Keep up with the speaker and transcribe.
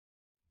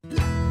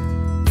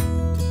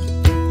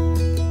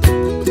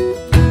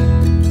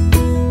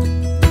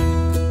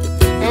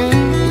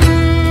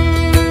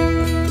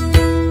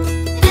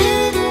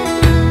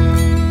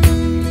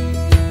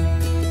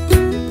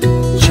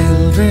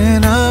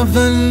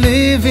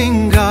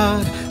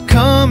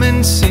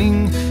and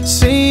sing,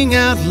 sing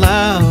out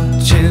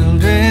loud.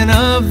 Children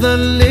of the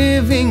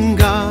living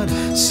God,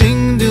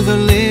 sing to the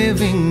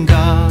living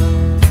God.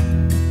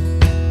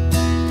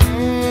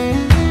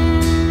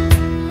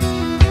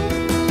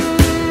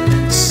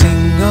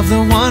 Sing of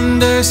the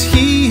wonders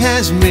He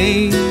has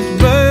made,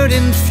 bird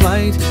in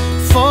flight,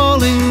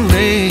 falling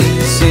rain.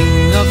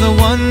 Sing of the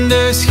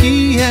wonders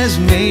He has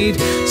made,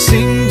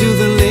 sing to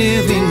the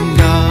living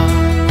God.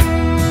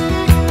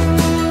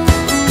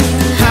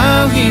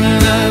 How He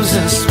loves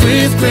us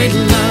with great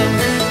love,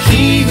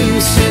 He who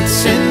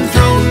sits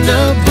enthroned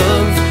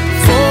above.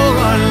 For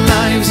our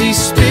lives He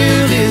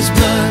spilled His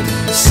blood,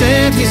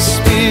 sent His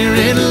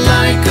Spirit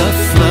like a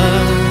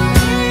flood.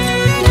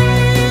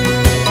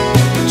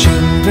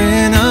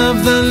 Children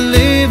of the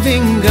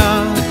living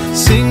God,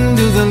 sing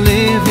to the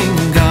living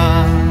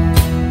God.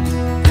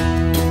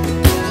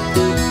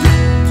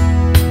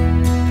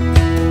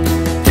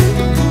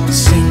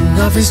 Sing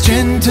of His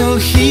gentle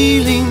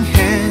healing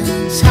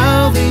hands,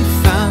 how they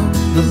found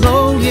the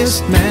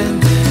lowliest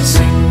man.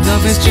 Sing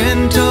of His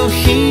gentle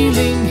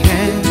healing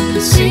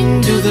hands,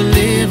 sing to the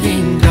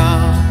living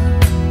God.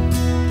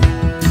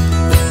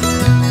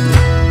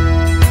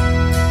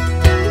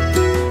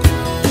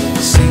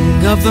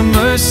 Sing of the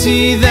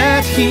mercy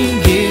that He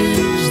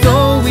gives,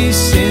 though we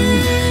sin,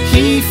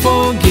 He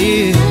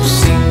forgives.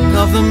 Sing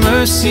of the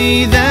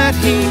mercy that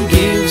He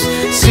gives,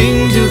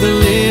 sing to the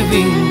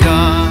living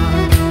God.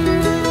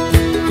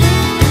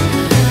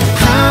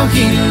 How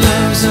He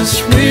loves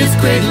us with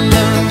great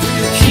love,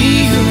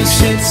 He who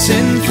sits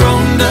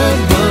enthroned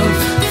above.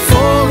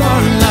 For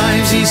our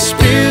lives He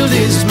spilled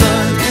His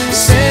blood,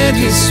 sent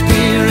His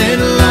Spirit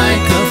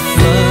like a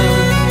flood.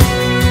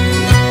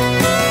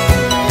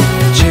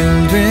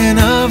 Children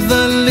of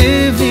the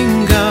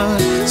living God,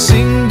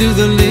 sing to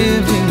the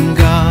living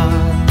God.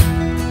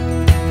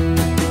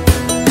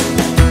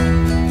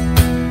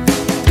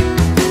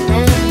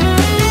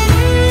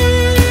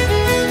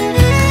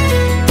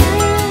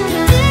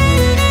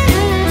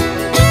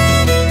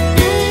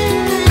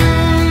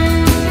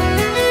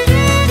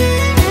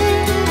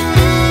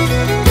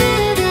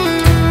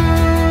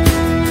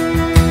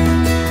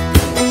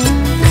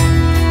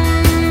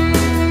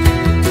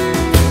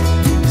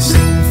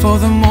 For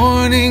the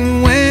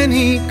morning when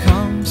He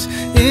comes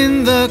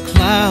in the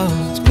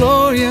clouds,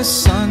 glorious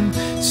sun.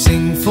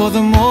 Sing for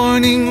the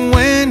morning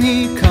when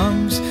He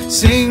comes,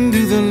 sing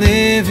to the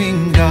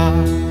living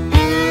God.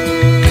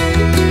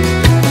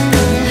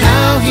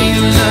 How He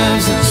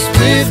loves us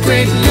with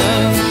great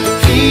love,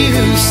 He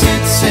who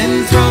sits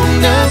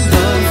enthroned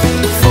above.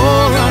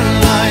 For our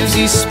lives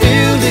He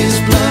spilled His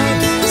blood,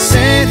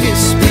 sent His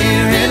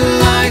Spirit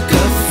like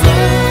a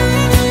flood.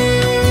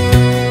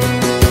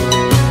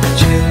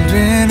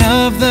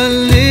 Of the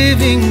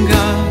living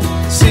God,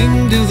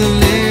 sing to the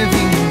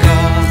living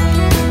God.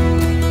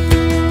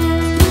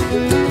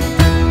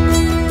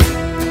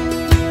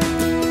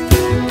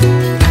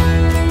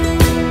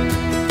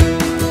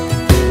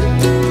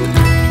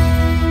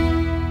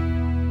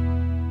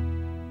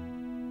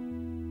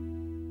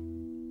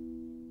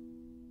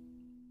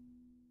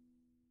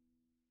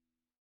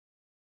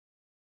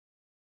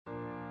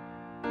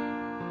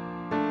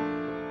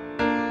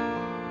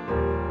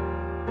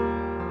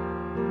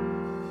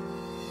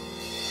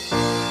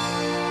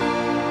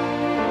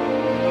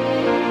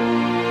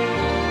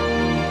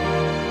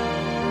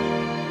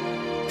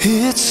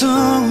 It's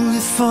only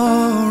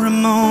for a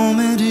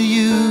moment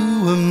you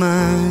are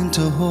mine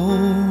to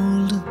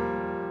hold.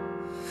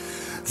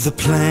 The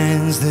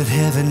plans that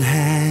heaven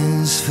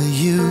has for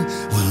you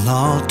will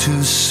all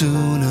too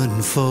soon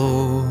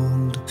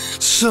unfold.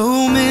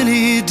 So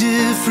many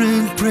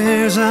different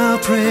prayers I'll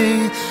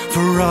pray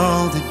for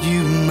all that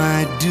you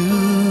might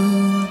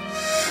do.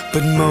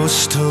 But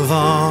most of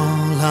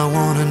all I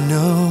wanna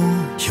know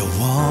you're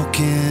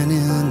walking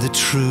in the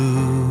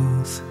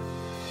truth.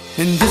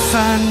 And if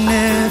I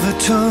never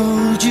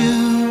told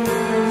you,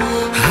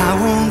 I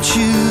want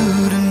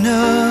you to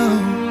know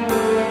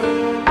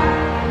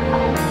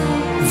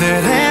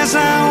that as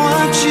I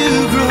watch you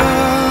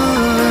grow,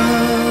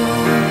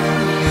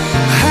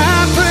 I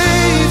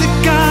pray that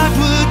God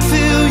would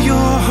fill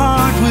your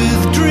heart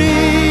with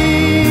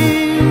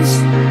dreams,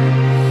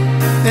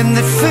 and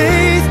that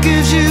faith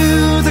gives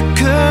you the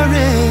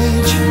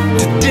courage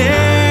to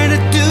dare to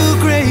do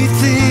great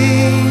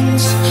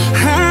things.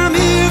 I'm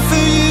here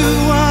for you,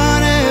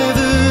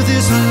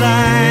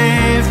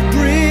 life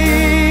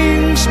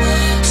brings.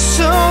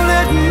 So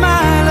let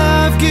my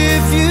love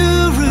give you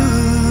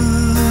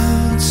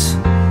roots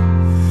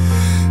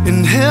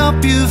and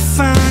help you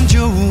find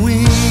your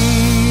wings.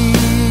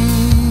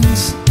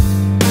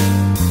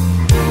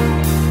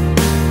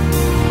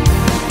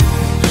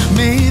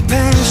 May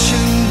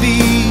passion be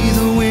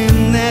the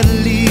wind that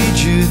leads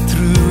you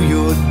through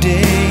your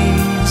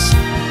days,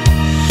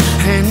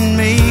 and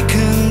may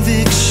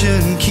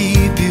conviction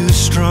keep you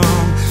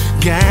strong,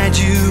 guide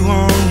you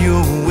on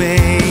your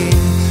way.